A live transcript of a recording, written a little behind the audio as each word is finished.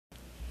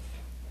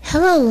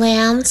Hello,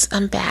 lambs.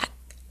 I'm back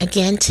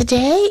again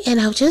today,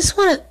 and I just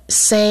want to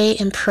say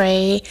and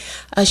pray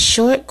a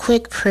short,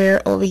 quick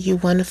prayer over you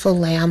wonderful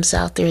lambs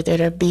out there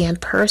that are being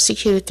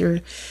persecuted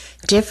through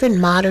different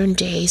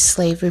modern-day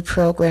slavery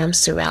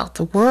programs throughout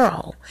the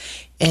world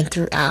and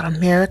throughout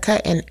America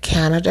and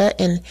Canada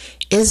and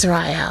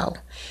Israel.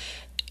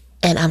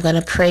 And I'm going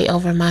to pray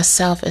over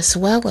myself as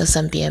well as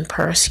I'm being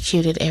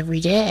persecuted every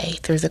day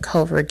through the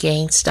covert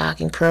gang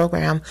stalking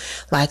program,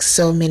 like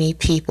so many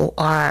people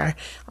are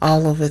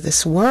all over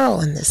this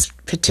world in this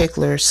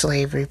particular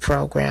slavery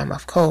program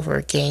of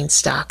covert gang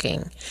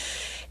stalking.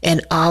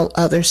 And all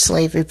other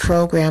slavery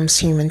programs,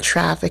 human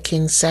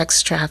trafficking,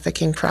 sex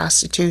trafficking,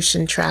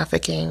 prostitution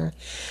trafficking,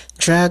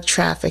 drug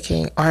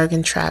trafficking,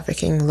 organ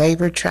trafficking,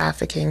 labor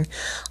trafficking,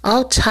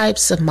 all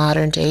types of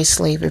modern day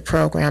slavery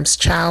programs,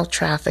 child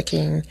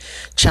trafficking,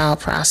 child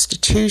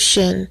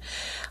prostitution,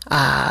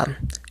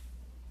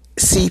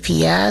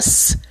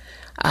 CPS,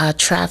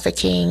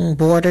 trafficking,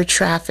 border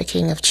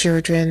trafficking of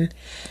children,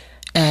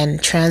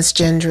 and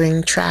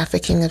transgendering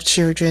trafficking of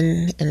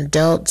children and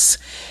adults,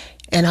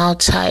 and all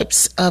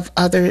types of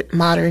other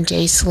modern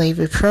day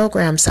slavery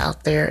programs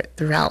out there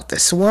throughout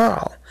this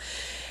world.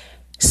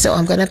 So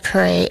I'm going to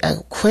pray a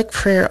quick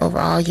prayer over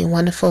all you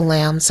wonderful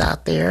lambs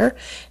out there.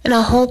 And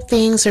I hope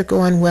things are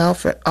going well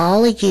for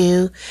all of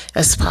you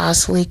as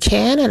possibly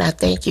can. And I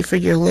thank you for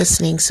your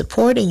listening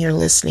support and your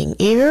listening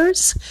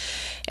ears.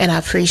 And I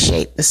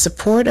appreciate the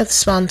support of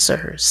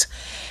sponsors.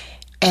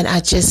 And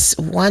I just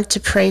want to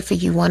pray for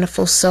you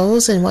wonderful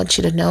souls and want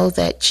you to know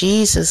that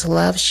Jesus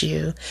loves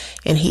you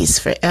and he's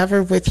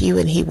forever with you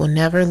and he will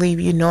never leave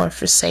you nor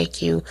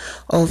forsake you,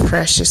 oh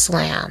precious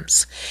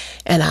lambs.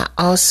 And I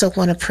also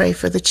want to pray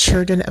for the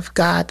children of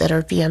God that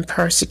are being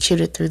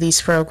persecuted through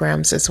these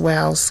programs as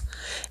well as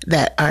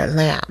that are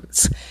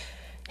lambs.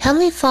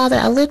 Heavenly Father,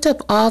 I lift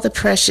up all the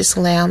precious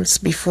lambs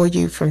before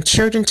you, from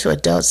children to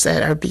adults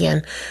that are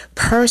being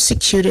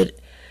persecuted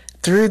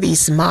through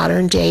these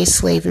modern day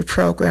slavery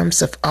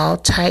programs of all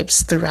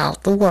types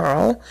throughout the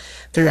world,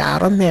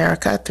 throughout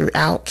America,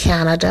 throughout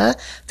Canada,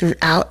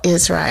 throughout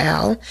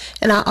Israel.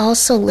 And I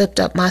also lift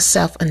up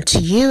myself unto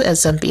you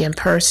as I'm being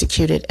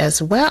persecuted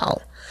as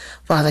well,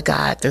 Father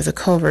God, through the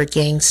covert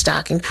gang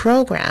stalking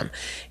program.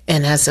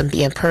 And as I'm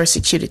being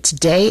persecuted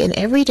today and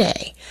every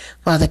day,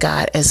 Father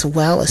God, as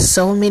well as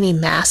so many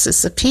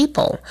masses of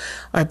people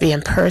are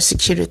being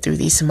persecuted through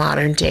these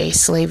modern day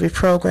slavery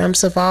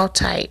programs of all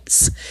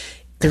types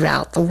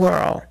throughout the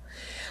world.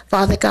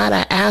 Father God,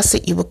 I ask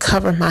that you will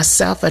cover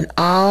myself and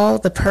all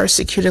the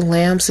persecuted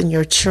lambs and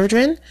your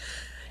children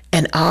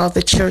and all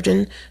the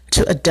children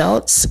to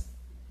adults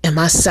and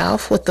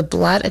myself with the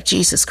blood of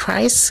Jesus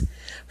Christ,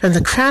 from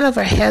the crown of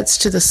our heads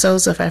to the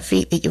soles of our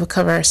feet, that you will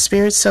cover our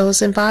spirits,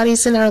 souls, and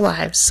bodies in our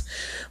lives,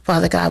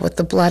 Father God, with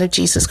the blood of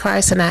Jesus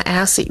Christ. And I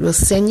ask that you will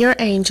send your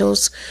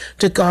angels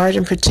to guard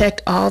and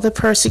protect all the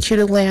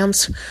persecuted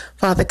lambs,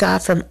 Father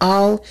God, from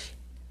all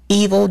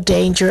evil,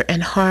 danger,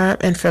 and harm,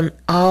 and from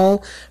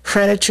all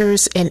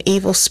predators and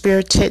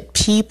evil-spirited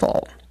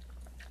people.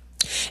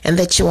 And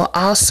that you will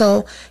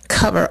also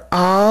cover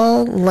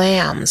all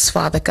lambs,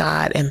 Father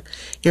God, and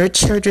your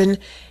children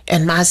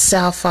and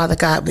myself, Father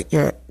God, with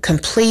your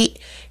complete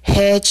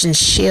hedge and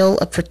shield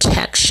of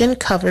protection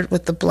covered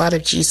with the blood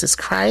of Jesus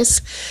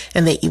Christ,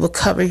 and that you will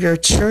cover your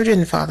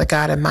children, Father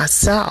God, and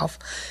myself,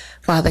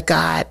 Father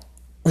God,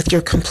 with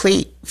your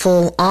complete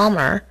full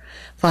armor,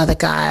 Father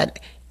God,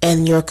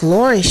 and your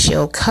glory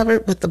shield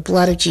covered with the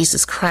blood of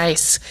Jesus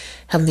Christ,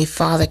 Heavenly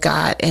Father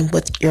God, and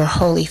with your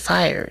holy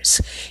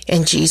fires.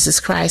 In Jesus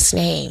Christ's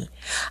name,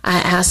 I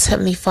ask,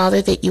 Heavenly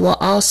Father, that you will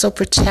also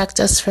protect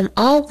us from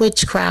all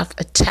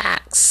witchcraft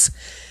attacks,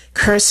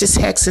 curses,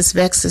 hexes,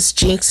 vexes,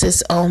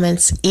 jinxes,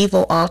 omens,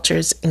 evil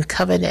altars, and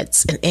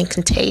covenants, and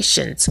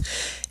incantations,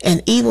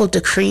 and evil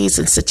decrees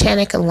and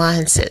satanic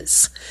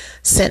alliances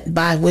sent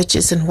by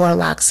witches and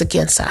warlocks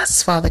against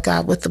us, Father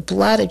God, with the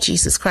blood of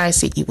Jesus Christ,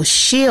 that you will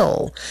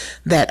shield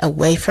that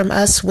away from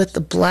us with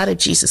the blood of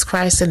Jesus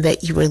Christ, and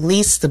that you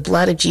release the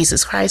blood of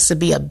Jesus Christ to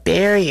be a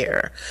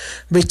barrier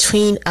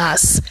between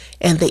us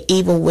and the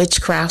evil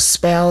witchcraft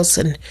spells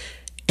and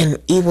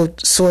evil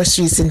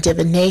sorceries and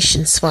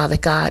divinations, Father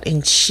God,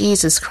 in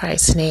Jesus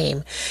Christ's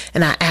name.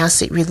 And I ask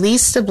that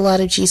release the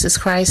blood of Jesus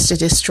Christ to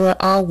destroy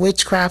all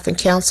witchcraft and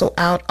cancel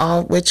out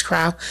all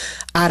witchcraft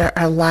out of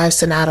our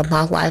lives and out of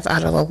my life,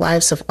 out of the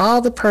lives of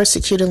all the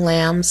persecuted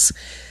lambs,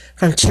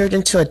 from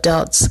children to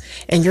adults,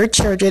 and your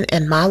children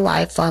and my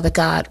life, Father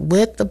God,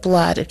 with the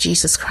blood of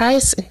Jesus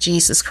Christ in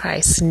Jesus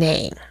Christ's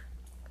name.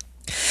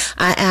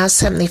 I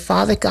ask, Heavenly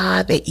Father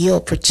God, that you'll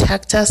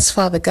protect us,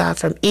 Father God,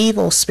 from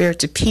evil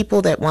spirited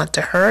people that want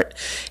to hurt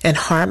and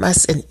harm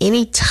us in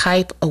any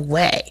type of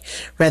way,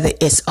 whether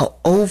it's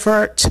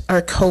overt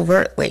or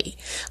covertly,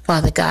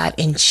 Father God,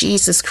 in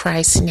Jesus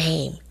Christ's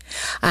name.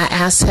 I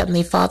ask,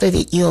 Heavenly Father,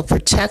 that you'll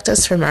protect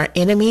us from our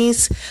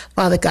enemies,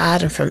 Father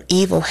God, and from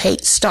evil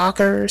hate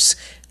stalkers,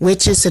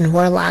 witches and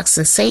warlocks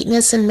and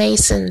Satanists and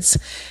Masons,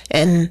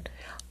 and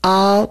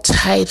all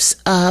types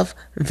of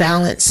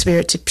violent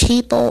spirited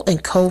people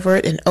and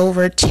covert and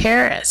overt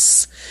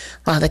terrorists,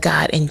 Father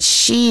God, in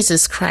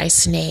Jesus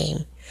Christ's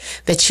name.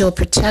 That you'll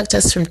protect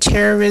us from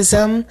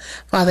terrorism,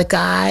 Father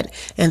God,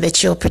 and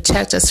that you'll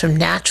protect us from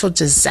natural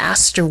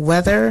disaster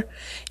weather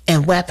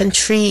and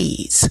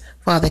weaponries,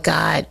 Father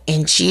God,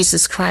 in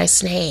Jesus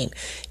Christ's name,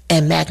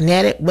 and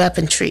magnetic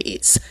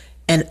weaponries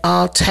and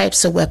all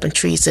types of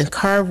weaponries and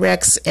car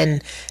wrecks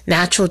and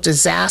natural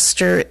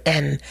disaster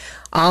and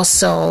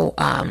also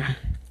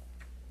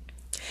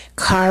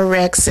car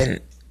wrecks. And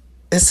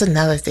that's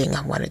another thing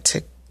I wanted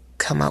to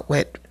come up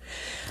with.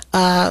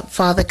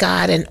 Father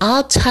God, and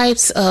all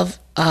types of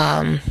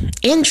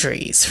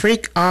injuries,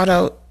 freak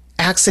auto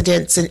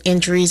accidents and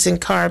injuries in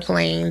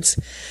planes,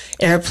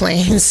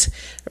 airplanes,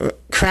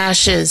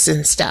 crashes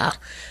and stuff,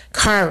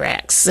 car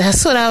wrecks.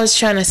 That's what I was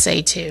trying to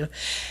say too.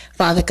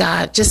 Father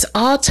God, just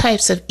all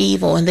types of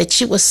evil, and that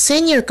you will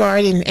send your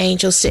guardian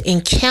angels to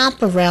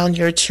encamp around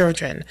your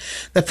children,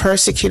 the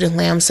persecuted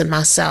lambs and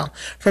myself,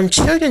 from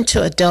children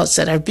to adults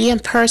that are being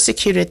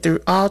persecuted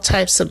through all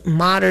types of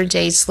modern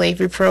day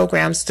slavery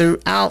programs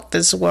throughout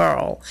this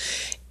world,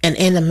 and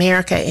in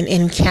America and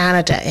in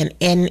Canada and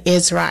in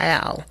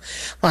Israel,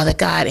 Father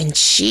God, in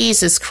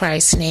Jesus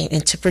Christ's name,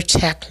 and to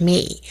protect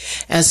me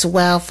as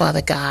well,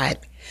 Father God.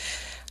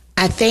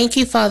 I thank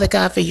you, Father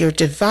God, for your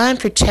divine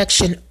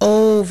protection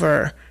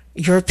over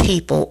your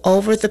people,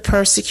 over the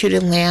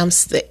persecuted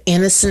lambs, the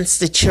innocents,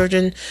 the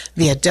children,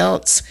 the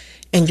adults,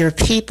 and your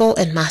people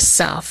and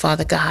myself,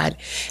 Father God,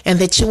 and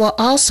that you will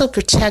also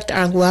protect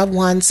our loved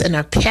ones and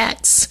our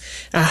pets,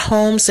 our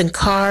homes and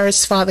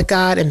cars, Father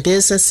God, and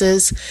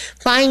businesses,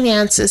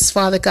 finances,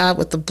 Father God,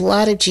 with the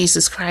blood of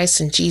Jesus Christ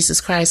in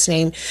Jesus Christ's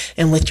name,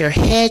 and with your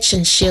hedge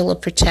and shield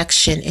of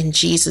protection in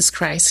Jesus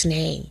Christ's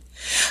name.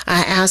 I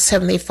ask,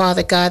 Heavenly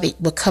Father God, that you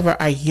will cover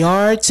our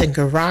yards and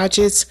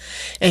garages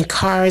and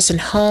cars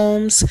and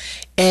homes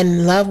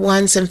and loved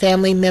ones and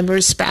family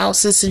members,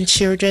 spouses and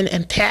children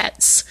and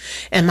pets,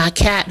 and my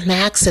cat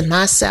Max and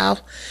myself,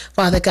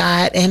 Father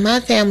God, and my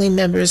family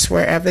members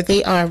wherever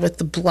they are, with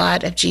the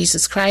blood of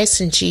Jesus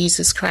Christ in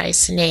Jesus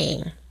Christ's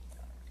name.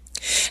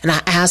 And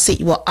I ask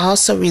that you will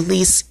also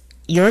release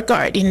your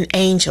guardian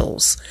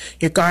angels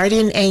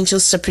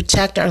to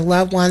protect our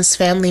loved ones,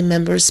 family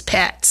members,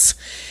 pets,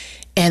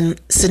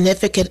 and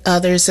significant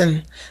others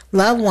and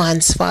loved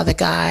ones, Father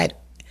God,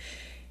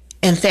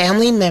 and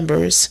family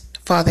members,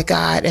 Father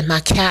God, and my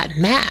cat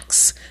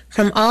Max,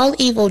 from all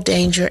evil,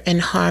 danger,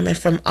 and harm, and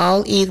from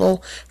all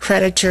evil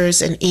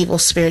predators and evil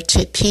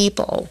spirited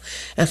people,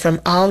 and from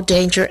all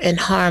danger and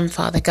harm,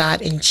 Father God,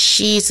 in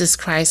Jesus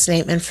Christ's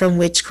name, and from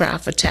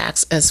witchcraft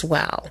attacks as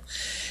well,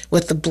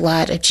 with the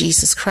blood of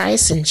Jesus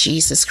Christ in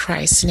Jesus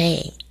Christ's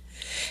name.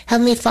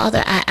 Heavenly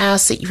Father, I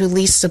ask that you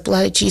release the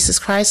blood of Jesus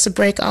Christ to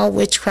break all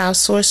witchcraft,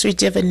 sorcery,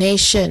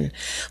 divination,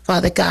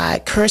 Father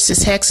God,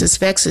 curses, hexes,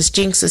 vexes,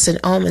 jinxes, and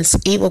omens,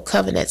 evil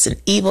covenants,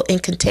 and evil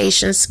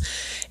incantations,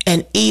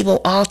 and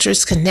evil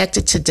altars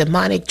connected to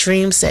demonic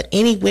dreams that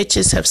any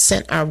witches have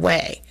sent our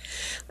way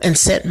and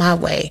sent my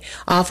way.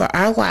 Offer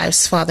our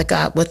lives, Father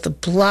God, with the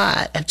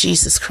blood of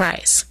Jesus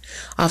Christ.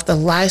 Off the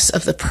lives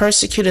of the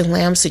persecuted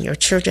lambs and your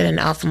children, and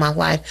off my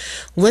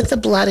life with the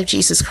blood of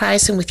Jesus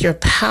Christ, and with your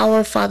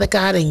power, Father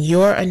God, and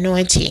your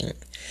anointing,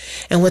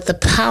 and with the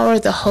power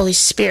of the Holy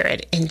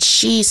Spirit in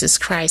Jesus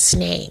Christ's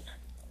name.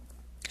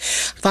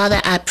 Father,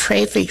 I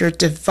pray for your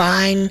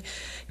divine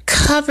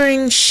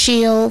covering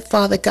shield,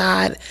 Father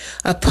God,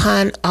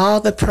 upon all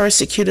the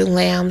persecuted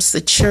lambs,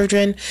 the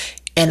children,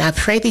 and I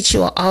pray that you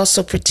will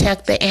also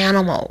protect the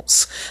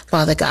animals,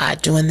 Father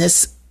God, during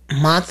this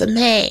month of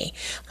May,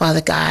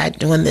 Father God,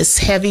 during this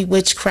heavy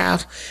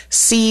witchcraft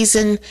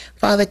season,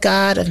 Father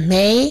God, of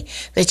May,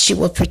 that you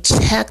will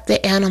protect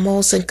the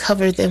animals and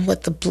cover them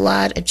with the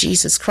blood of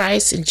Jesus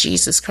Christ in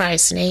Jesus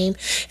Christ's name,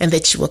 and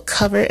that you will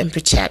cover and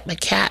protect my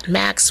cat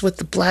Max with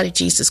the blood of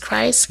Jesus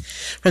Christ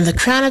from the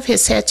crown of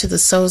his head to the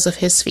soles of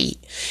his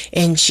feet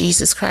in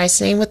Jesus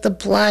Christ's name, with the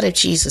blood of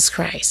Jesus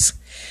Christ.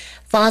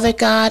 Father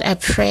God, I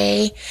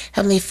pray,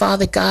 Heavenly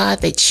Father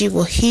God, that you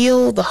will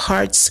heal the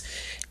hearts,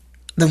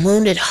 the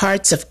wounded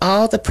hearts of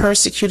all the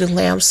persecuted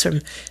lambs from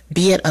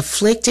being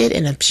afflicted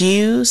and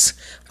abused,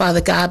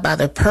 Father God, by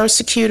the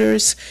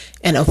persecutors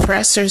and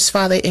oppressors,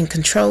 Father, and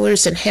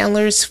controllers and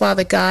handlers,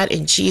 Father God,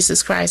 in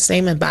Jesus Christ's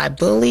name, and by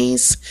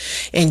bullies,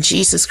 in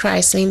Jesus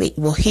Christ's name, that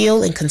you will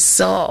heal and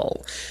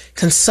console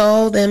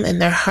them in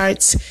their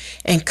hearts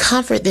and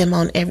comfort them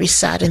on every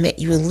side, and that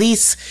you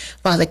release,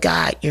 Father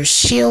God, your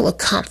shield of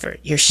comfort,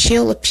 your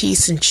shield of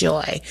peace and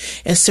joy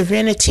and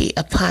serenity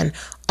upon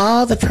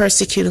all the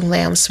persecuted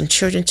lambs, from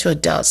children to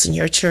adults and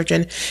your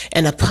children,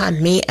 and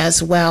upon me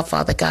as well,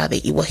 Father God,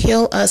 that you will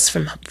heal us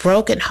from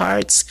broken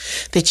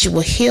hearts, that you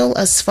will heal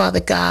us, Father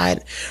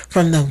God,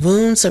 from the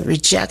wounds of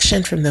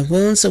rejection, from the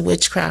wounds of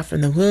witchcraft, from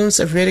the wounds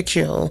of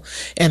ridicule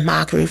and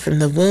mockery, from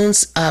the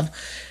wounds of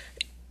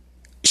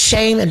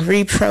shame and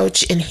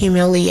reproach and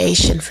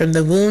humiliation, from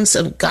the wounds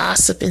of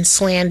gossip and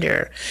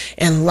slander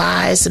and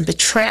lies and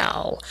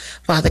betrayal,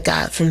 Father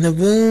God, from the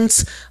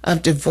wounds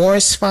of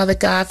divorce, Father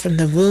God, from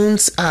the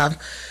wounds of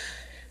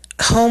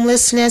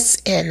homelessness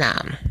and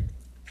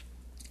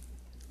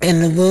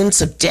and the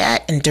wounds of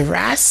debt and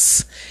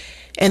duress,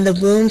 and the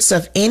wounds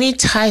of any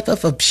type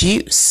of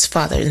abuse,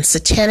 Father, in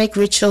satanic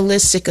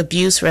ritualistic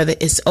abuse, whether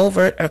it's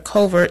overt or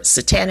covert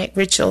satanic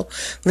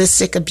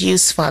ritualistic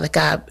abuse, Father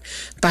God,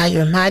 by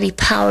your mighty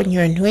power and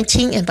your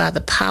anointing, and by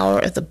the power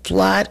of the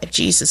blood of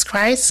Jesus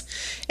Christ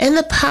and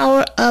the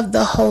power of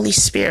the Holy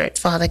Spirit,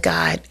 Father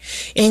God.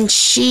 In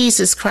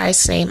Jesus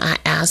Christ's name, I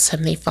ask,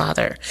 Heavenly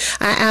Father.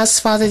 I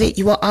ask, Father, that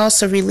you will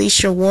also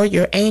release your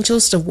warrior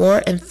angels to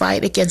war and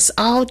fight against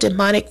all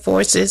demonic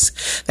forces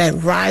that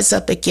rise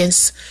up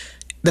against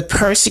the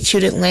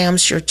persecuted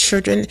lambs, your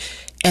children,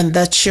 and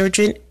the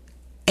children,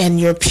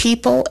 and your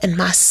people, and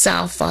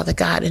myself, Father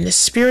God, in the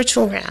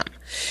spiritual realm.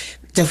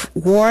 To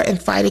war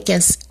and fight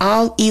against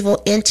all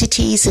evil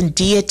entities and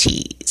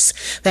deities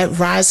that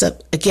rise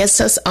up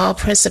against us, all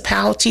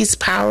principalities,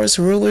 powers,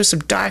 rulers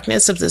of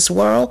darkness of this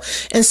world,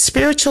 and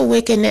spiritual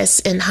wickedness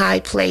in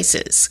high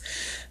places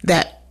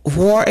that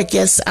war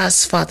against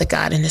us, Father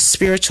God, in the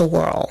spiritual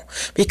world.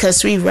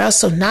 Because we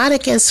wrestle not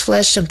against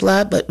flesh and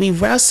blood, but we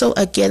wrestle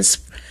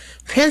against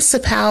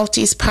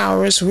principalities,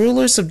 powers,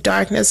 rulers of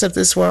darkness of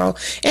this world,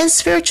 and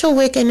spiritual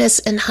wickedness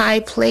in high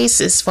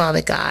places,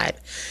 Father God.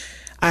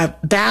 Our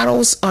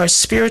battles are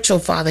spiritual,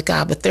 Father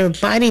God, but they're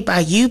mighty by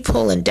you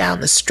pulling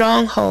down the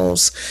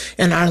strongholds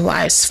in our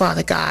lives,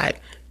 Father God.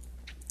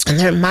 And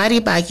they're mighty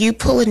by you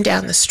pulling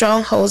down the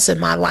strongholds in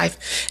my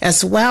life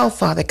as well,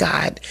 Father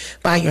God,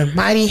 by your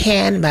mighty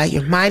hand, by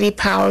your mighty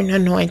power and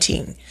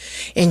anointing.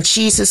 In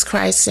Jesus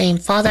Christ's name,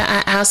 Father,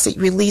 I ask that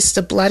you release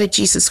the blood of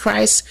Jesus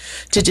Christ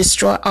to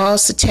destroy all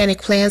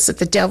satanic plans that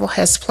the devil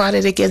has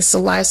plotted against the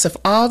lives of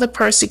all the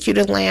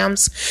persecuted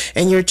lambs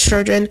and your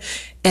children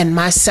and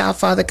myself,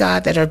 Father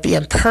God, that are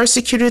being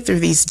persecuted through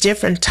these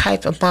different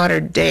type of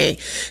modern day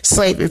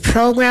slavery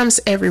programs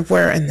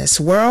everywhere in this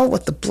world,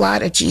 with the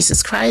blood of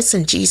Jesus Christ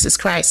in Jesus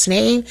Christ's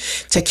name,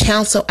 to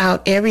cancel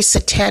out every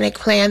satanic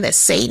plan that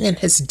Satan and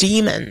his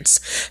demons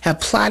have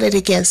plotted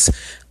against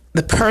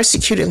the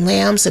persecuted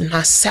lambs and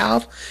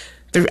myself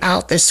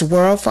throughout this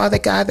world, Father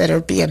God, that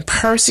are being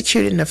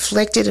persecuted and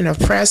afflicted and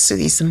oppressed through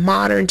these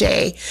modern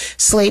day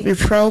slavery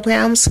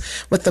programs,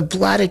 with the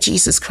blood of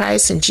Jesus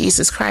Christ in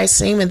Jesus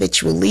Christ's name, and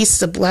that you release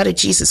the blood of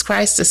Jesus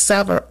Christ to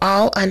sever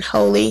all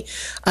unholy,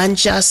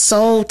 unjust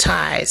soul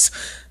ties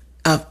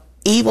of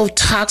evil,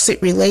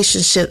 toxic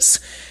relationships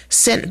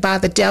sent by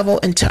the devil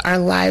into our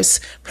lives,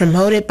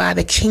 promoted by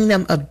the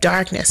kingdom of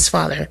darkness,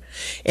 Father,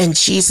 in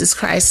Jesus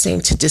Christ's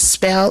name, to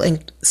dispel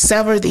and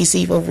sever these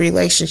evil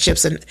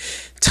relationships and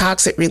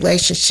toxic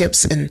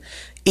relationships and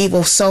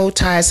evil soul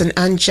ties and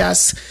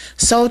unjust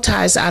soul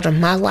ties out of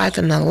my life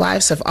and the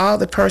lives of all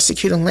the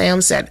persecuted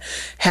lambs that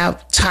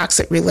have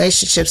toxic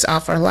relationships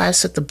off our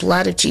lives, with the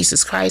blood of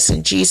Jesus Christ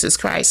in Jesus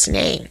Christ's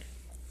name.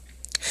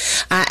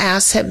 I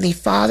ask, Heavenly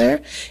Father,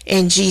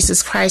 in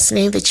Jesus Christ's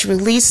name, that you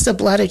release the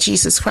blood of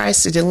Jesus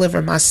Christ to deliver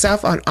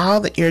myself on all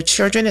that your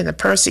children and the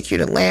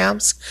persecuted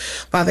lambs,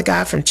 Father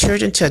God, from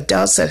children to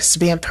adults that's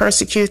being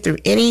persecuted through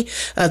any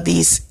of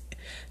these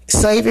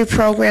slavery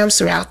programs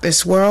throughout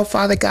this world,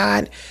 Father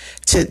God,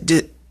 to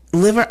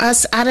deliver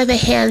us out of the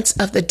hands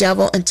of the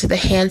devil into the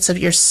hands of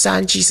your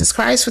Son, Jesus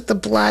Christ, with the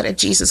blood of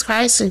Jesus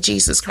Christ in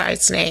Jesus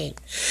Christ's name.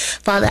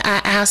 Father, I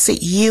ask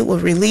that you will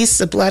release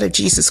the blood of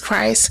Jesus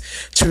Christ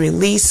to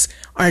release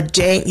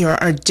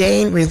your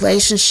ordained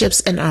relationships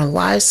in our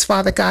lives,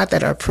 Father God,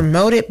 that are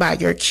promoted by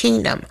your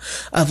kingdom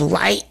of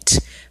light,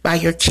 by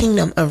your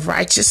kingdom of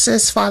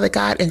righteousness, Father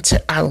God,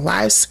 into our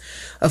lives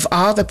of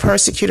all the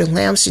persecuted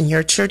lambs and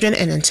your children,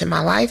 and into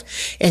my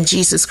life, in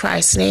Jesus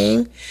Christ's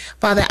name.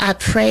 Father, I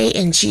pray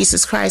in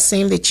Jesus Christ's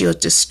name that you'll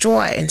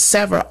destroy and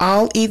sever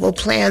all evil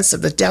plans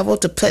of the devil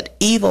to put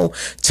evil,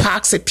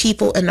 toxic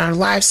people in our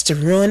lives, to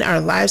ruin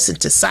our lives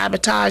and to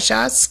sabotage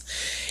us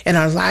and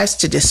our lives,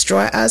 to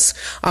destroy us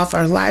off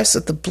our lives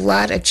with the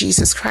blood of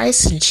Jesus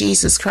Christ in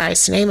Jesus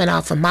Christ's name, and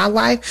off of my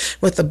life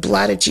with the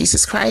blood of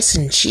Jesus Christ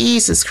in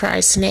Jesus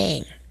Christ's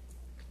name.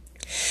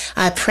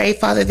 I pray,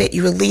 Father, that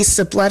you release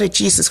the blood of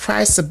Jesus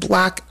Christ to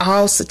block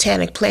all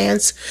satanic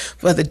plans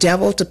for the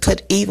devil to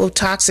put evil,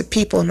 toxic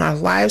people in our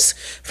lives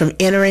from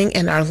entering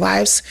in our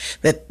lives,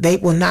 that they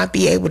will not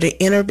be able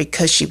to enter,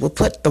 because she will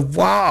put the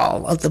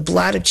wall of the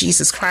blood of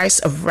Jesus Christ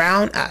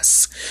around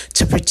us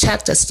to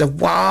protect us, the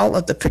wall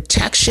of the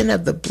protection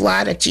of the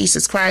blood of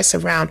Jesus Christ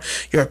around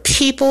your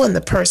people and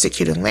the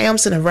persecuted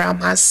lambs, and around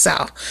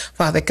myself,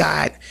 Father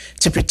God,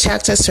 to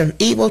protect us from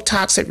evil,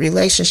 toxic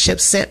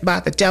relationships sent by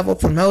the devil,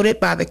 promoted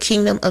by the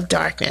kingdom of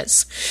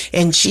darkness,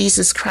 in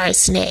Jesus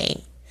Christ's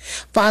name.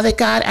 Father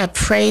God, I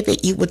pray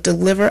that you would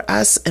deliver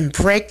us and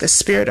break the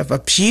spirit of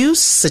abuse,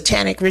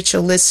 satanic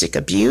ritualistic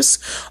abuse,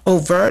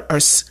 overt or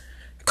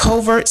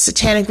covert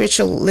satanic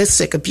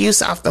ritualistic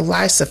abuse off the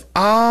lives of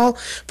all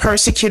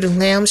persecuted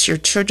lambs, your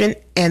children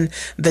and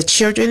the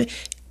children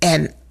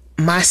and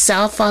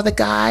myself, Father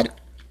God,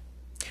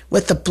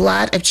 with the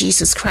blood of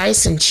Jesus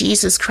Christ in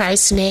Jesus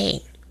Christ's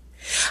name.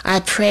 I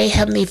pray,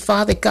 Heavenly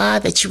Father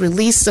God, that you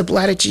release the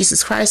blood of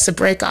Jesus Christ to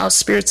break all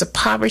spirits of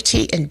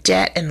poverty and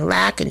debt and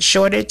lack and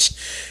shortage,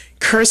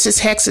 curses,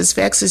 hexes,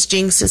 vexes,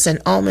 jinxes,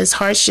 and omens,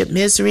 hardship,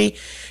 misery,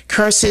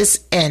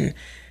 curses, and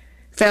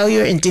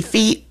failure and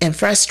defeat and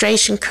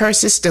frustration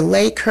curses,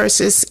 delay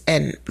curses,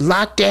 and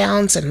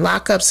lockdowns and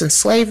lockups and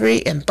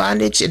slavery and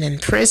bondage and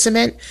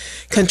imprisonment,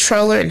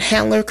 controller and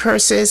handler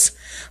curses,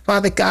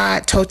 Father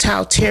God,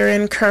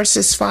 totalitarian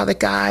curses, Father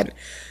God,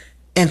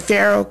 and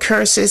Pharaoh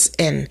curses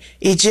and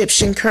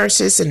Egyptian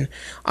curses and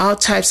all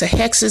types of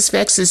hexes,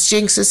 vexes,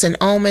 jinxes, and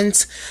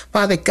omens,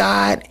 Father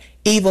God,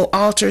 evil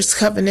altars,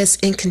 covenants,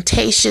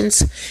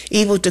 incantations,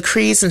 evil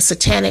decrees, and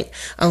satanic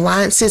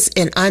alliances,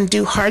 and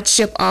undue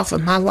hardship off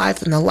of my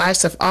life and the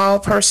lives of all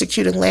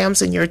persecuted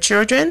lambs and your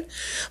children,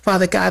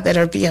 Father God, that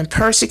are being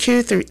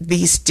persecuted through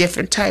these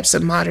different types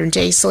of modern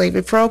day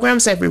slavery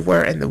programs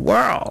everywhere in the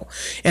world,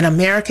 in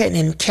America and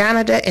in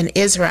Canada and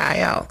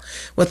Israel,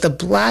 with the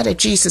blood of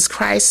Jesus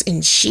Christ,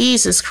 in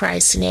Jesus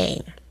Christ's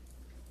name.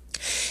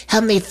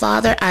 Heavenly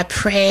Father, I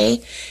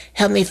pray,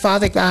 Heavenly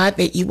Father God,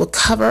 that you will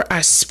cover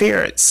our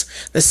spirits,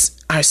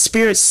 our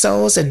spirits,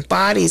 souls, and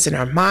bodies, and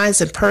our minds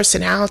and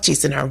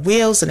personalities, and our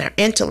wills and our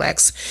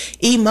intellects,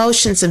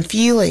 emotions and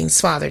feelings,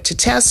 Father, to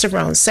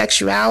testosterone,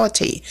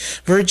 sexuality,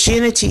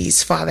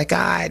 virginities, Father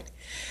God,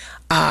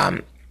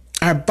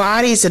 our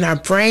bodies and our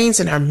brains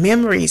and our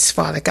memories,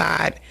 Father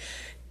God,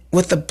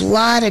 with the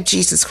blood of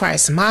Jesus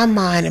Christ, my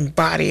mind and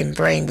body and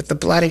brain, with the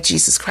blood of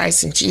Jesus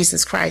Christ, in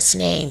Jesus Christ's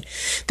name,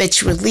 that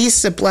you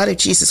release the blood of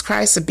Jesus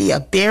Christ to be a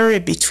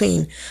barrier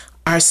between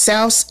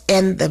ourselves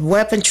and the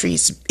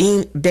weaponries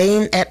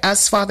being at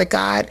us, Father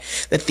God,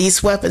 that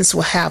these weapons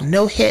will have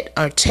no hit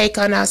or take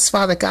on us,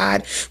 Father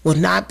God, will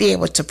not be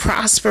able to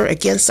prosper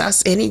against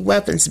us. Any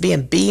weapons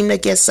being beamed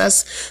against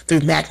us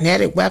through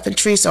magnetic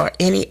weaponries or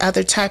any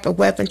other type of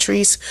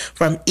weaponries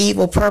from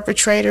evil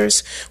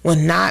perpetrators will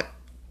not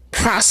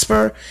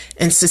prosper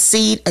and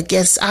succeed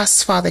against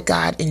us, Father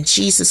God, in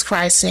Jesus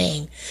Christ's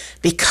name,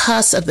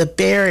 because of the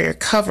barrier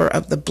cover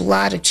of the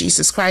blood of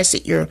Jesus Christ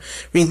that you're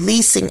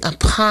releasing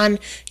upon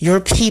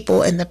your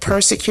people and the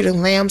persecuted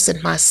lambs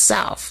and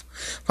myself,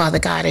 Father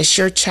God, as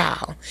your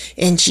child,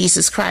 in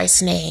Jesus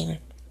Christ's name.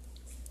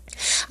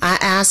 I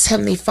ask,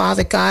 Heavenly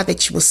Father God,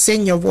 that you will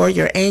send your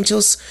warrior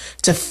angels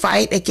to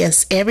fight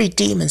against every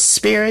demon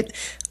spirit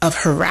of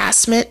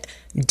harassment,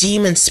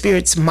 demon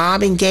spirits,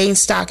 mobbing, gain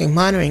stalking,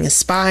 monitoring, and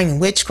spying,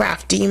 and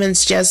witchcraft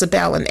demons,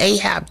 Jezebel and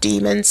Ahab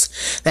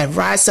demons that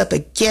rise up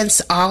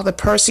against all the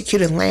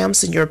persecuted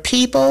lambs and your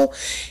people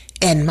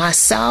and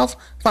myself,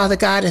 Father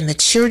God, and the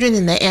children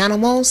and the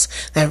animals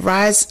that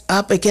rise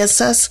up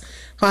against us.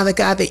 Father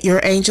God, that your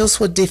angels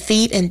will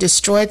defeat and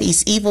destroy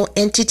these evil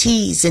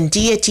entities and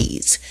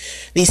deities,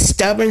 these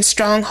stubborn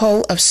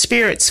stronghold of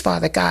spirits,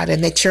 Father God,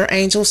 and that your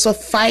angels will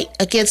fight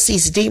against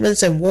these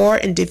demons and war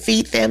and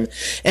defeat them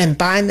and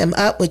bind them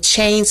up with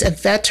chains and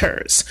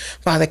fetters,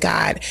 Father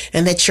God,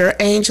 and that you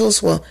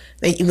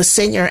will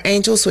send your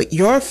angels with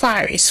your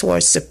fiery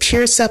swords to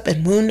pierce up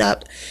and wound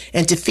up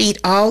and defeat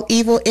all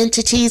evil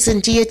entities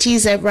and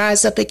deities that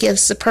rise up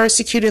against the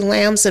persecuted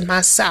lambs and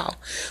myself,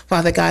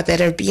 Father God,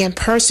 that are being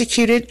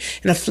persecuted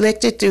and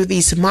afflicted through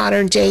these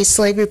modern day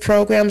slavery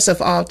programs of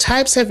all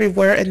types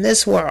everywhere in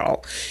this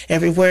world,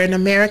 everywhere in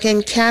America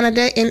and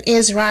Canada and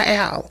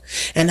Israel,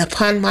 and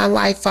upon my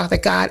life, Father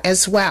God,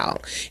 as well,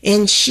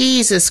 in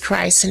Jesus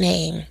Christ's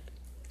name.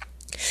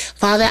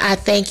 Father, I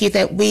thank you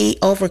that we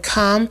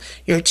overcome,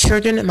 your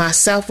children and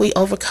myself, we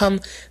overcome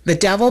the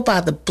devil by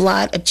the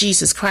blood of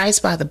Jesus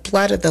Christ, by the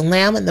blood of the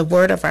Lamb and the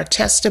word of our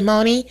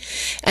testimony.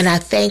 And I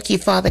thank you,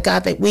 Father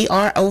God, that we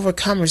are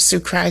overcomers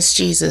through Christ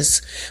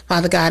Jesus,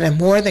 Father God, and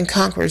more than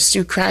conquerors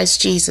through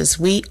Christ Jesus.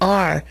 We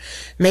are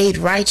made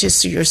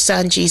righteous through your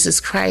Son,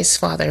 Jesus Christ,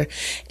 Father.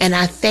 And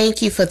I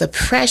thank you for the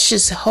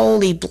precious,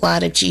 holy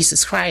blood of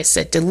Jesus Christ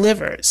that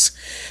delivers.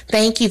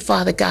 Thank you,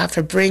 Father God,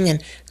 for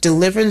bringing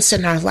deliverance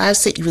in our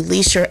lives, that you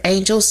release your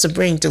angels to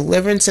bring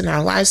deliverance in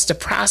our lives, to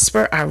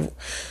prosper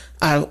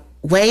our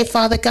way,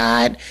 Father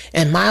God,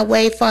 and my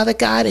way, Father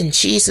God, in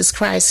Jesus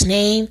Christ's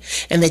name,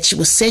 and that you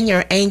will send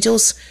your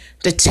angels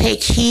to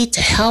take heed,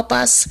 to help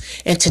us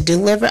and to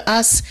deliver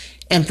us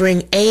and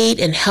bring aid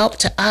and help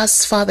to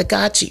us, Father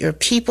God, to your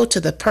people, to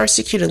the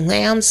persecuted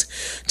lambs,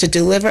 to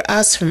deliver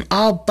us from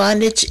all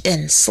bondage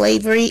and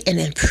slavery and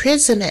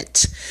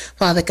imprisonment,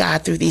 Father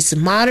God, through these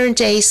modern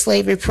day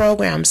slavery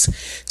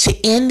programs,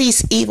 to end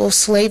these evil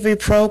slavery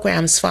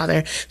programs,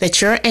 Father,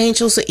 that your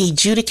angels will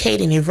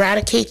adjudicate and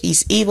eradicate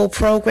these evil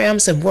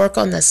programs and work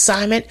on the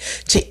assignment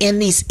to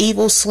end these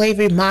evil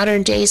slavery,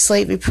 modern day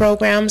slavery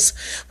programs,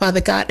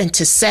 Father God, and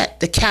to set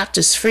the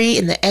captives free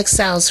and the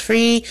exiles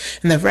free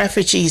and the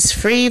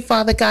refugees free,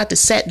 Father God, to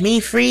set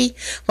me free,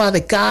 Father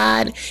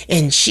God,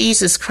 in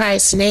Jesus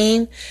Christ's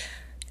name.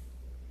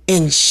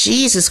 In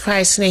Jesus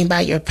Christ's name,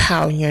 by your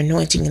power and your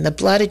anointing, in the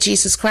blood of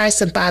Jesus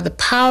Christ, and by the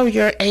power of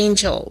your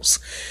angels,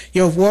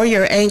 your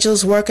warrior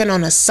angels working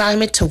on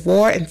assignment to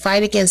war and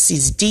fight against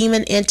these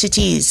demon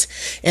entities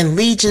and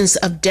legions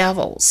of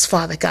devils,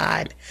 Father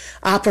God.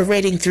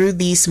 operating through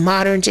these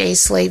modern day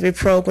slavery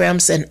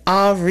programs in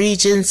all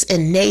regions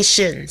and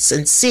nations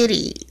and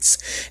cities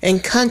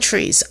and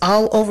countries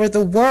all over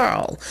the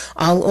world,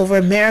 all over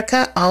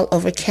America, all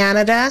over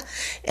Canada,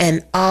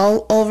 and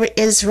all over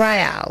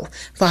Israel.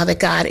 Father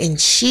God, in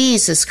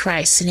Jesus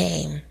Christ's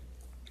name.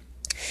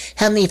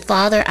 Heavenly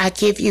Father, I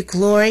give you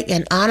glory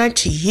and honor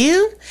to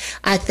you.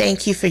 I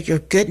thank you for your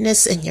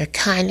goodness and your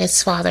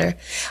kindness, Father.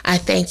 I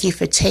thank you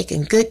for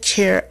taking good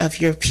care of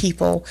your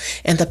people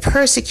and the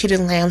persecuted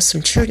lambs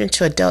from children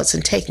to adults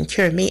and taking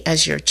care of me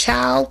as your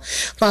child.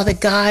 Father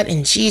God,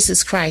 in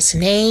Jesus Christ's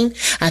name,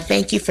 I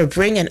thank you for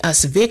bringing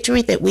us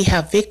victory, that we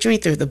have victory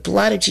through the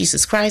blood of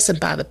Jesus Christ and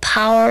by the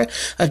power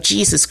of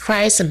Jesus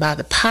Christ and by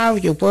the power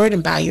of your word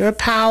and by your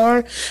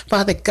power.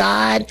 Father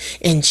God,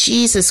 in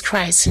Jesus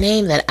Christ's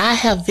name, that I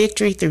have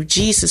victory through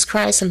Jesus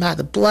Christ and by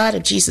the blood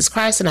of Jesus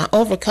Christ, and I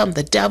overcome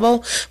the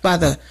devil by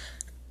the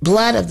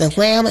blood of the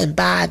Lamb and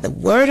by the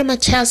word of my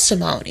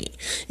testimony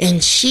in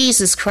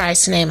Jesus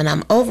Christ's name, and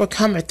I'm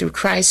overcomer through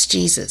Christ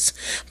Jesus.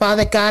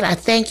 Father God, I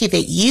thank you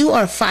that you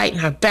are fighting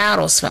our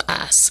battles for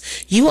us.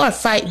 You are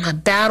fighting my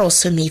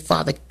battles for me,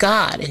 Father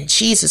God, in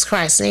Jesus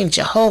Christ's name,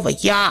 Jehovah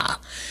Yah.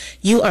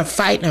 You are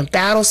fighting our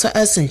battles for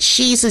us, and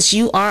Jesus,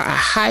 you are a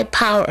high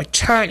power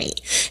attorney,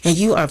 and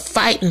you are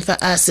fighting for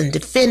us and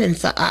defending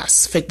for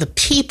us, for the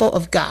people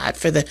of God,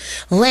 for the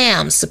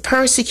lambs, the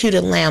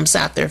persecuted lambs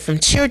out there, from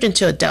children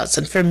to adults,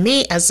 and for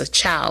me as a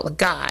child of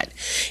God,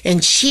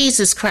 in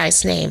Jesus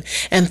Christ's name.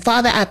 And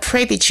Father, I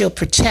pray that you'll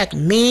protect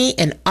me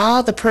and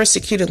all the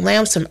persecuted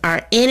lambs from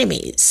our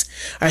enemies,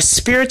 our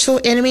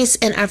spiritual enemies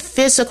and our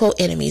physical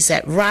enemies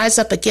that rise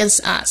up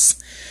against us.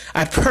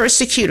 Our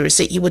persecutors,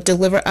 that you would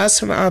deliver us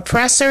from our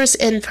oppressors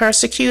and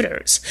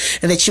persecutors,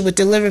 and that you would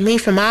deliver me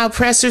from our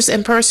oppressors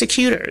and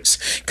persecutors,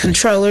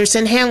 controllers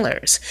and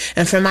handlers,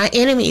 and from my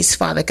enemies,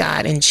 Father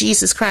God, in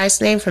Jesus Christ's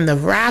name, from the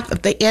wrath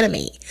of the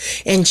enemy,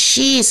 in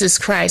Jesus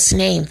Christ's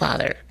name,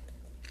 Father.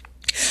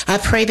 I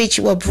pray that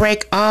you will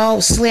break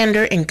all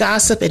slander and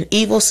gossip and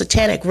evil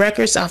satanic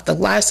records off the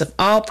lives of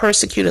all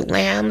persecuted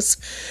lambs,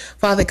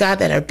 Father God,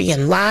 that are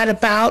being lied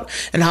about,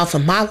 and off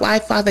of my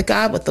life, Father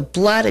God, with the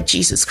blood of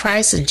Jesus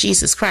Christ in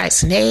Jesus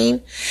Christ's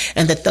name,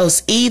 and that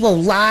those evil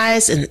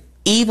lies and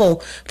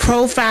evil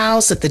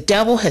profiles that the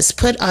devil has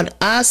put on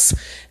us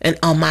and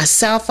on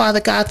myself, Father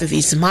God, through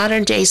these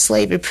modern day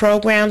slavery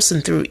programs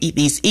and through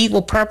these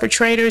evil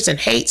perpetrators and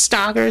hate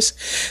stalkers,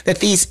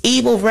 that these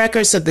evil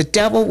records of the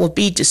devil will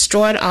be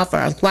destroyed off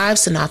our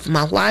lives and off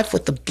my life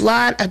with the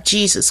blood of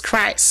Jesus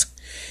Christ.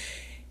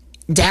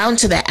 Down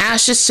to the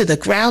ashes, to the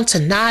ground, to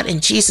naught, in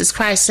Jesus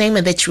Christ's name,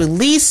 and that you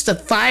release the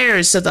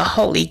fires of the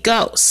Holy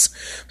Ghost,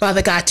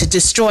 Father God, to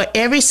destroy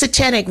every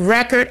satanic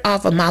record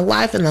off of my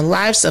life and the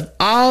lives of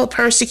all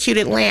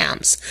persecuted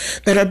lambs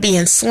that are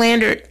being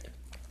slandered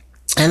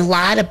and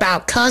lied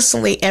about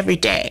constantly every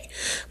day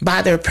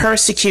by their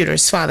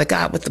persecutors, Father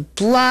God, with the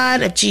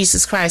blood of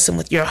Jesus Christ and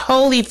with your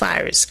holy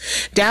fires,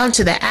 down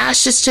to the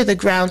ashes, to the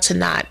ground, to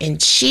naught, in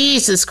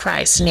Jesus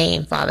Christ's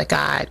name, Father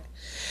God.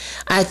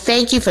 I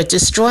thank you for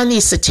destroying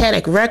these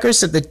satanic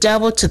records of the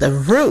devil to the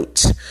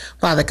root,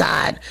 Father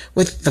God,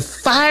 with the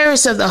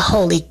fires of the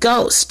Holy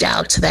Ghost,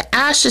 down to the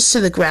ashes, to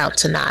the ground,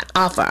 to naught,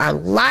 off of our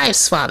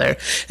lives, Father,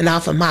 and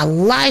off of my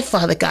life,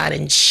 Father God,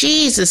 in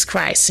Jesus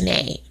Christ's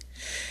name.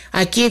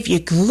 I give you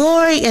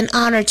glory and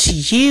honor to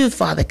you,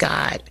 Father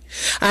God.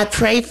 I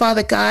pray,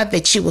 Father God,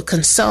 that you will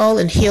console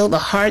and heal the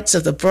hearts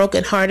of the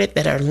brokenhearted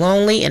that are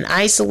lonely and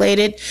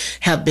isolated,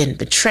 have been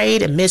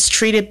betrayed and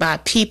mistreated by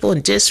people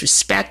and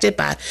disrespected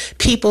by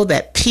people,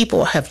 that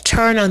people have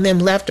turned on them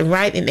left and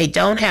right, and they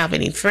don't have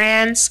any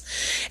friends,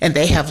 and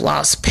they have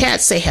lost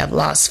pets, they have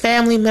lost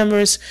family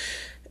members,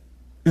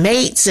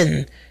 mates,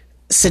 and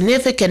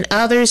significant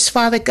others,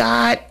 Father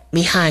God,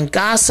 behind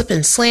gossip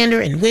and slander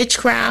and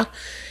witchcraft,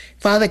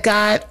 Father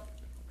God,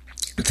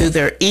 through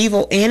their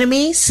evil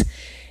enemies.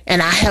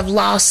 And I have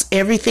lost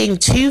everything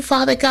too,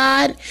 Father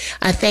God.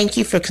 I thank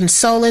you for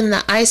consoling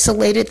the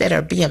isolated that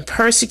are being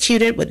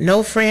persecuted with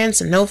no friends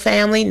and no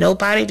family,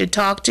 nobody to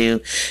talk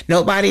to,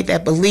 nobody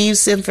that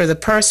believes them for the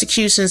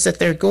persecutions that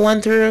they're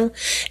going through.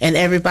 And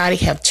everybody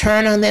have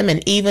turned on them,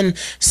 and even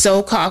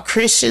so-called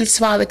Christians,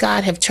 Father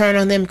God, have turned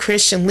on them,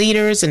 Christian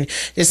leaders, and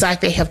just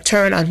like they have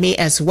turned on me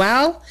as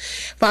well.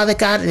 Father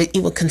God, that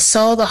you will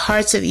console the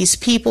hearts of these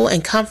people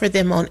and comfort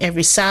them on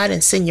every side,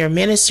 and send your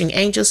ministering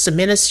angels to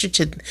minister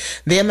to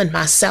them and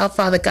myself,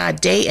 Father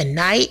God, day and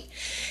night.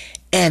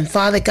 And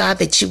Father God,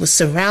 that you will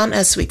surround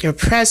us with your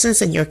presence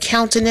and your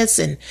countenance,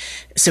 and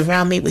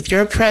surround me with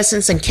your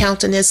presence and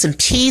countenance and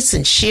peace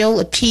and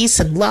shield of peace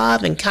and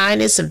love and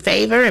kindness and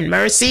favor and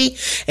mercy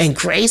and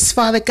grace,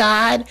 Father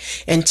God,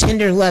 and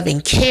tender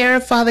loving care,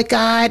 Father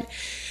God.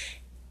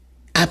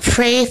 I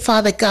pray,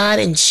 Father God,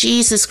 in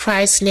Jesus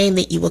Christ's name,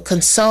 that you will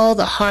console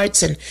the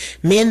hearts and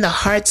mend the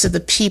hearts of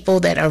the people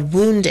that are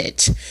wounded,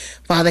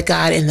 Father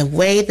God, in the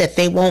way that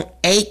they won't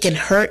ache and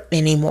hurt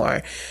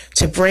anymore,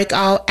 to break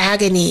all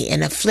agony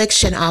and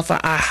affliction off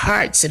of our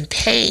hearts and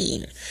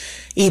pain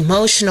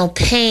emotional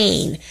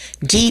pain,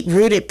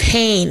 deep-rooted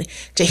pain,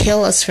 to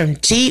heal us from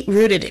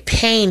deep-rooted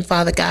pain,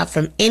 Father God,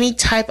 from any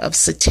type of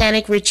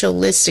satanic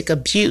ritualistic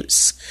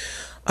abuse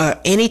or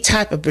any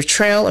type of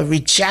betrayal or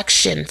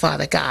rejection,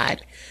 Father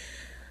God,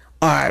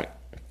 or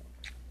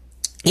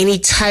any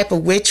type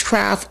of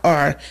witchcraft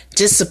or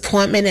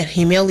disappointment and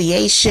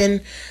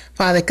humiliation,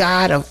 Father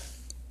God, of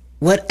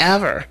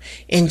whatever,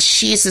 in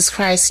Jesus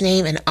Christ's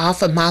name, and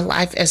off of my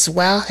life as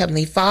well,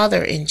 Heavenly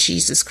Father, in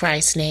Jesus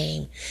Christ's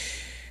name.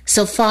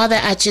 So, Father,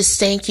 I just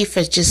thank you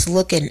for just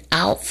looking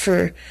out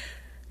for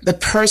the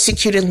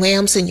persecuted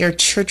lambs and your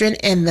children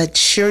and the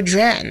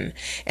children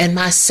and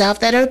myself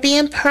that are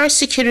being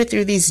persecuted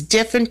through these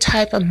different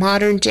type of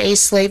modern day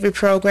slavery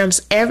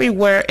programs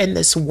everywhere in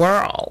this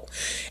world,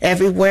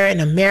 everywhere in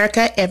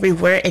America,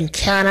 everywhere in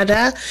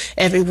Canada,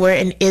 everywhere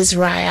in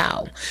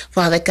Israel.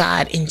 Father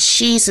God, in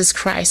Jesus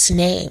Christ's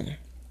name,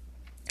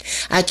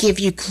 I give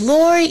you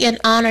glory and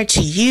honor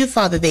to you,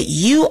 Father, that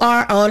you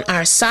are on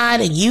our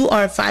side and you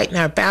are fighting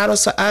our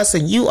battles for us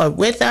and you are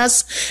with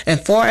us and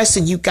for us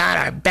and you got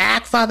our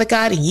back, Father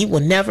God, and you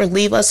will never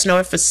leave us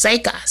nor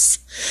forsake us.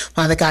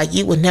 Father God,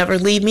 you will never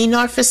leave me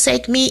nor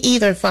forsake me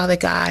either, Father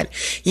God.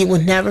 You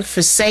will never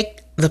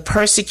forsake the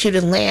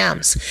persecuted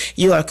lambs.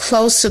 You are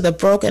close to the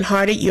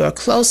brokenhearted. You are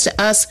close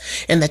to us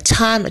in the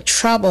time of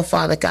trouble,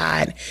 Father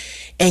God.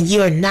 And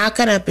you are not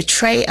going to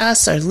betray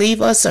us or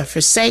leave us or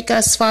forsake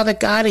us, Father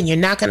God. And you're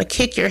not going to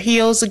kick your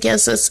heels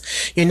against us.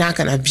 You're not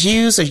going to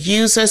abuse or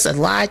use us or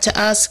lie to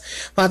us,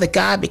 Father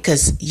God,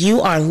 because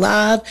you are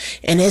love.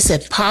 And it's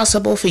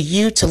impossible for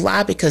you to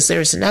lie because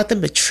there is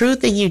nothing but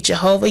truth in you,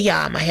 Jehovah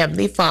Yah, my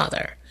Heavenly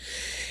Father.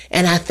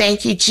 And I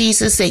thank you,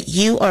 Jesus, that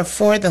you are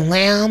for the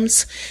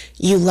lambs.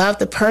 You love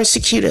the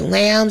persecuted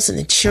lambs and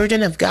the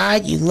children of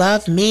God. You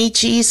love me,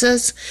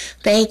 Jesus.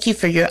 Thank you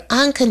for your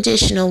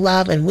unconditional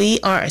love. And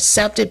we are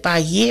accepted by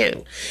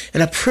you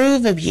and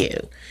approve of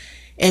you.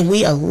 And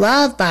we are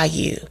loved by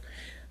you,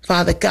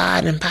 Father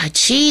God, and by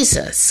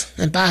Jesus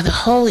and by the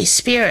Holy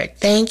Spirit.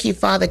 Thank you,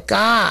 Father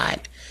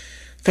God,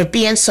 for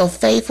being so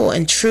faithful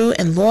and true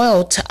and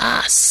loyal to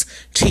us,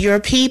 to your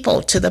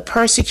people, to the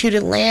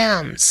persecuted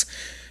lambs,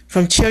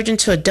 from children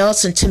to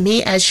adults, and to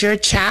me as your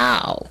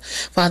child,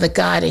 Father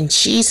God, in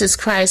Jesus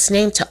Christ's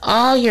name, to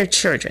all your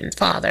children,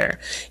 Father,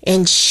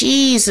 in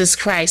Jesus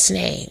Christ's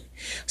name.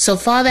 So,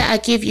 Father, I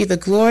give you the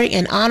glory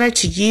and honor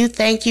to you.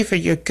 Thank you for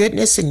your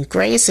goodness and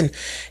grace and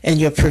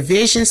your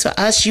provisions for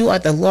us. You are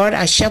the Lord,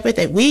 our shepherd,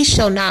 that we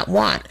shall not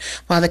want,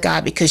 Father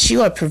God, because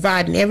you are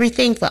providing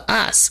everything for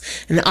us.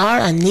 And all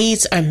our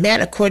needs are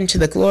met according to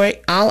the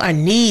glory. All our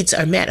needs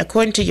are met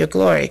according to your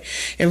glory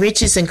and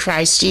riches in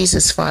Christ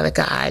Jesus, Father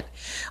God.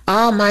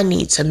 All my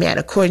needs are met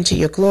according to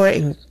your glory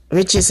and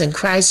riches in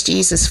Christ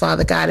Jesus,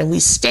 Father God. And we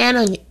stand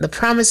on the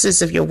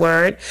promises of your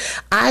word.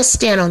 I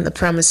stand on the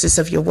promises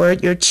of your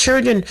word. Your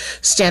children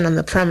stand on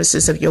the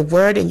promises of your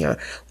word. And your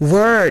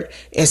word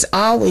is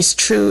always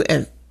true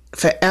and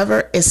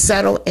forever is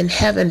settled in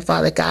heaven,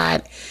 Father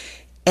God.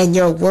 And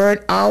your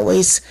word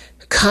always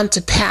come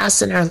to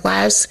pass in our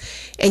lives.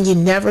 And you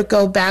never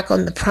go back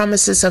on the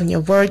promises of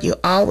your word. You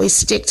always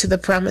stick to the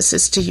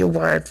promises to your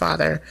word,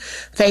 Father.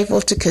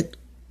 Faithful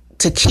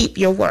to keep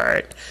your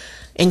word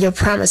and your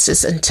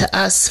promises unto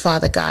us,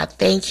 Father God.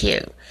 Thank you,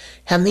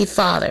 Heavenly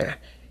Father,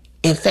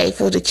 and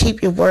faithful to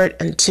keep your word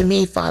unto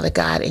me, Father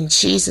God, in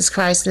Jesus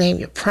Christ's name,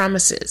 your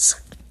promises.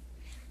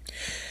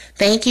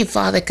 Thank you,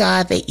 Father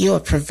God, that you are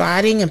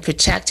providing and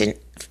protecting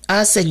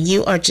us, and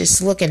you are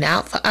just looking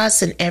out for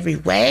us in every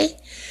way,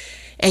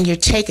 and you're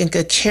taking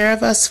good care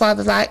of us,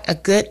 Father, like a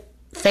good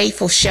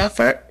faithful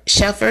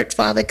shepherd,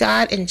 Father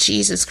God, in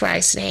Jesus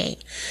Christ's name.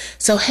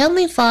 So,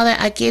 Heavenly Father,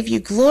 I give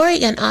you glory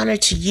and honor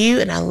to you,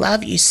 and I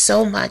love you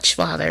so much,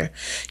 Father.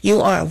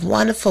 You are a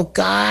wonderful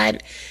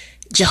God,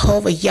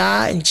 Jehovah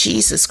Yah, and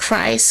Jesus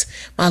Christ,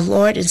 my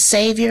Lord and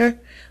Savior.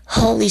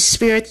 Holy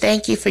Spirit,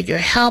 thank you for your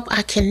help.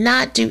 I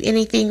cannot do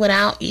anything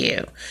without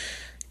you.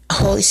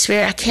 Holy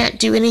Spirit, I can't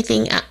do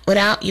anything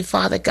without you,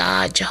 Father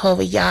God,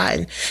 Jehovah Yah,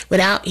 and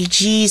without you,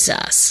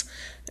 Jesus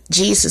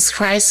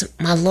Christ,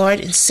 my Lord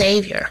and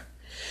Savior.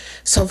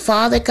 So,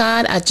 Father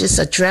God, I just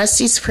address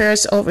these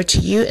prayers over to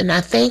you, and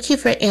I thank you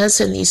for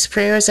answering these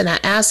prayers, and I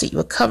ask that you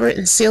will cover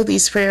and seal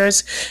these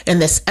prayers in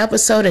this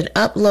episode and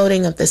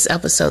uploading of this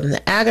episode and the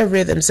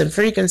algorithms and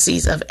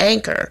frequencies of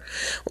Anchor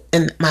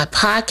and my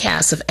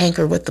podcast of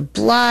Anchor with the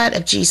blood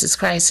of Jesus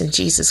Christ in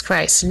Jesus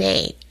Christ's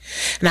name.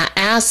 And I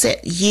ask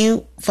that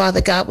you, Father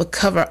God, would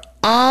cover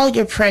all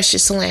your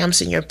precious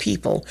lambs and your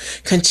people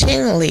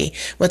continually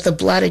with the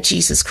blood of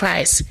Jesus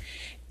Christ,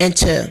 and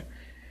to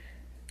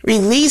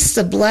release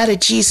the blood of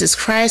Jesus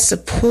Christ to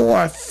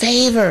pour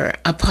favor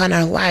upon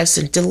our lives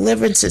and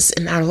deliverances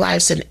in our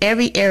lives in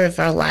every area of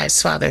our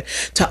lives, Father,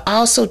 to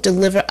also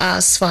deliver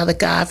us, Father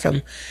God,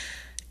 from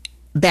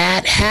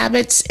bad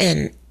habits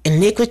and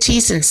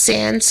iniquities and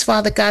sins,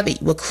 Father God, that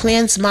you will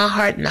cleanse my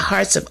heart and the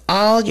hearts of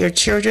all your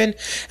children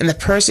and the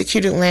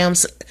persecuted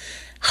lambs'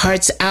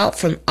 hearts out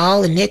from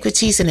all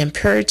iniquities and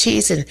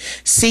impurities and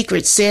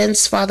secret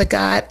sins, Father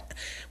God.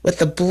 with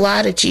the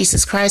blood of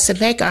Jesus Christ, and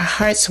make our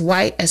hearts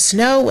white as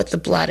snow with the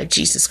blood of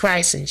Jesus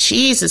Christ, in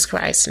Jesus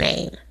Christ's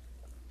name.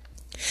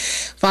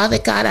 Father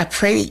God, I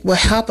pray will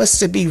help us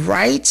to be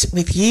right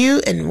with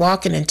you and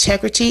walk in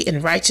integrity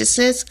and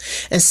righteousness,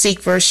 and seek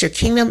first your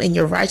kingdom and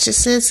your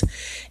righteousness,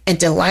 and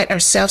delight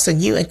ourselves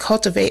in you and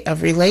cultivate a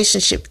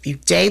relationship with you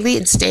daily,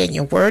 and stay in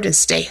your word and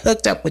stay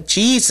hooked up with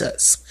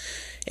Jesus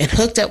and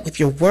hooked up with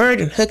your word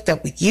and hooked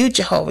up with you,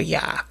 Jehovah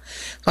Yah.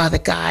 Father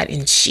God,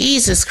 in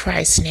Jesus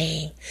Christ's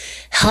name,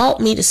 help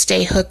me to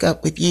stay hooked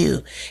up with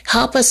you.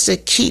 Help us to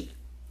keep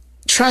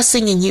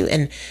trusting in you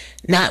and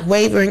not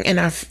wavering in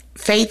our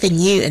faith in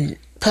you, and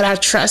put our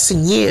trust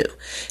in you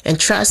and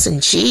trust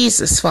in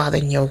Jesus, Father,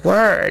 in your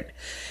word.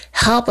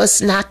 Help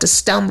us not to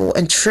stumble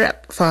and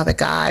trip, Father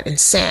God, and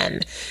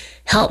sin.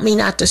 Help me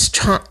not to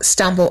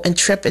stumble and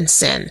trip in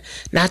sin,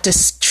 not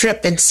to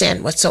trip in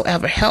sin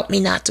whatsoever. Help me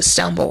not to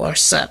stumble or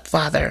slip,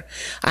 Father.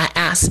 I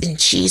ask in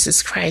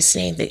Jesus Christ's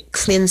name that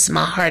cleanse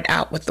my heart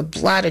out with the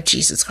blood of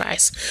Jesus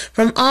Christ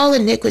from all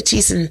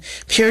iniquities and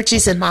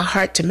purities in my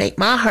heart, to make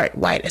my heart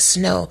white as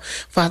snow,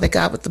 Father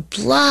God, with the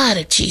blood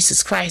of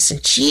Jesus Christ, in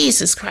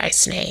Jesus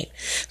Christ's name,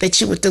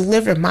 that you would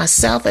deliver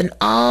myself and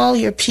all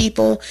your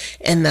people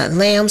and the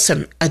lambs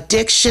from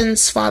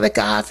addictions, Father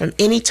God, from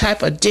any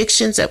type of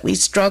addictions that we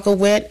struggle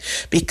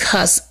with,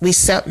 because we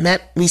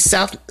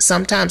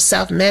sometimes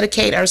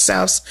self-medicate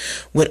ourselves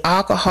with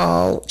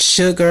alcohol,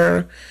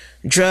 sugar,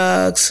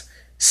 drugs,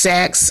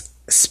 sex,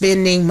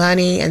 spending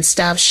money and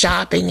stuff,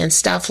 shopping and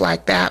stuff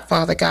like that,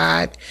 Father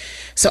God.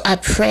 So I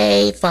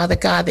pray, Father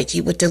God, that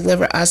you would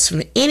deliver us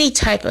from any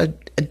type of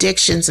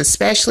addictions,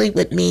 especially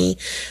with me,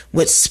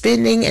 with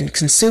spending and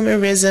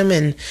consumerism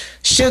and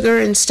sugar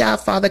and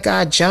stuff, Father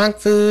God, junk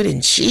food, in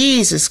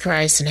Jesus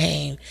Christ's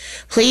name.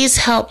 Please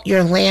help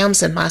your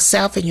lambs and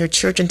myself and your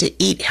children to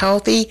eat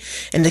healthy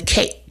and to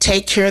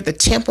take care of the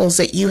temples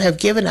that you have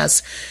given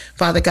us,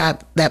 Father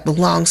God, that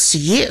belongs to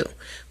you,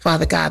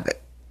 Father God.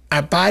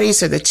 Our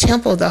bodies are the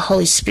temple of the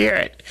Holy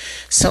Spirit.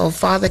 So,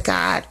 Father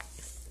God,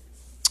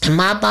 and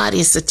my body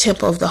is the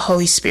temple of the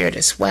Holy Spirit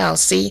as well.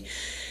 See,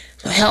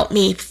 help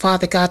me,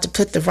 Father God, to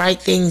put the right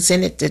things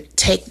in it to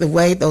take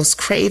away those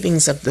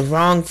cravings of the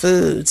wrong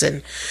foods,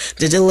 and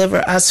to deliver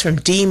us from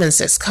demons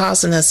that's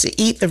causing us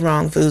to eat the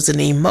wrong foods, and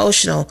the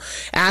emotional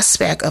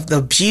aspect of the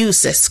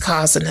abuse that's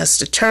causing us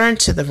to turn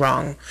to the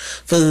wrong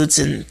foods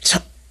and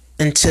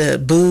to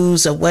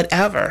booze or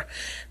whatever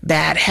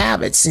bad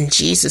habits, in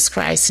Jesus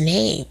Christ's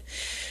name.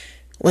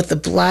 With the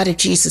blood of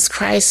Jesus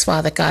Christ,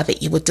 Father God,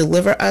 that you would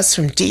deliver us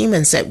from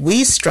demons that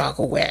we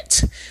struggle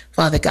with,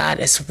 Father God,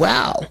 as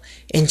well,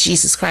 in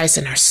Jesus Christ,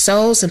 and our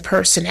souls and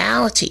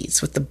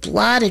personalities, with the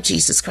blood of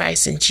Jesus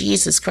Christ, in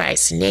Jesus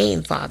Christ's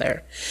name,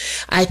 Father.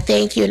 I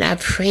thank you and I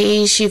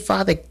praise you,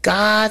 Father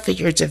God, for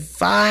your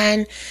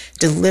divine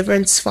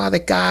deliverance, Father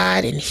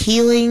God, and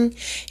healing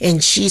in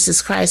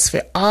Jesus Christ,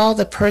 for all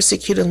the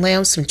persecuted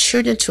lambs, from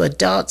children to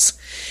adults,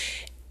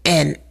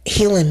 and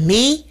healing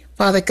me,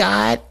 Father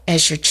God,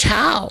 as your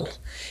child,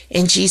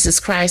 in Jesus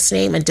Christ's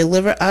name, and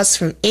deliver us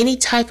from any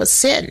type of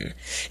sin,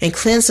 and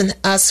cleansing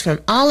us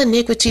from all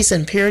iniquities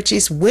and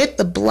impurities with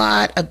the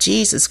blood of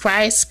Jesus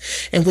Christ,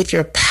 and with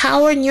your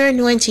power and your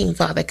anointing,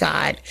 Father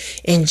God,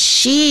 in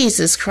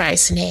Jesus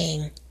Christ's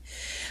name.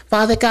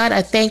 Father God,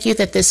 I thank you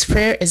that this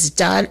prayer is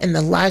done in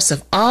the lives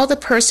of all the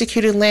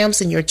persecuted lambs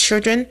and your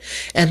children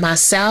and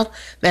myself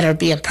that are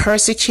being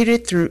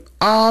persecuted through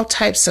all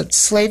types of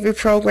slavery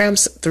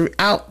programs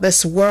throughout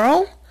this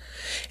world,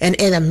 and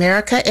in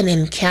America and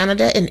in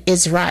Canada and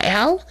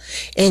Israel.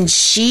 In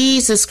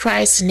Jesus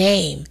Christ's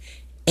name,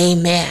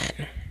 amen.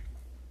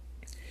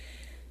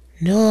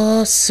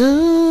 No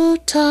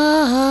sutati,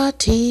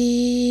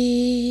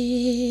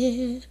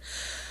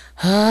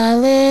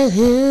 hallelujah,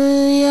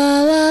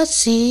 la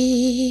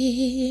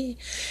si,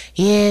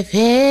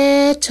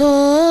 yevetoti,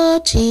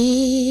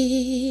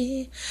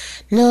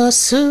 no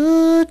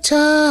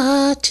sutati,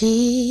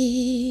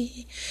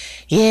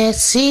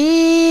 yesitoti,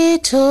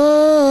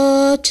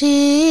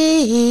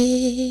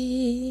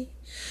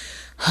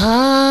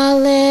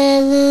 hallelujah,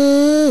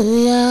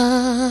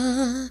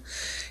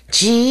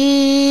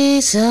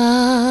 Jesus,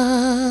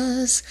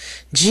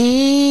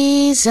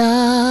 Jesus,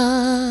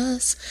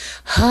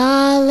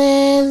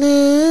 hallelujah,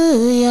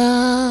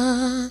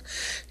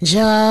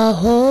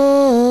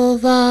 Jehovah,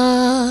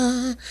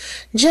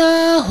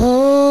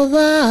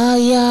 Jehovah,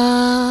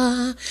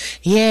 Yah,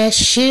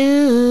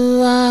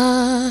 Yeshua,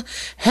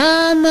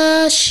 Hamashima,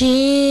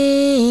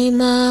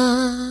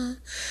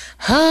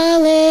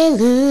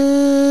 hallelujah,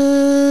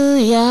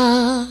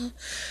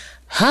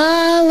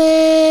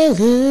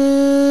 hallelujah.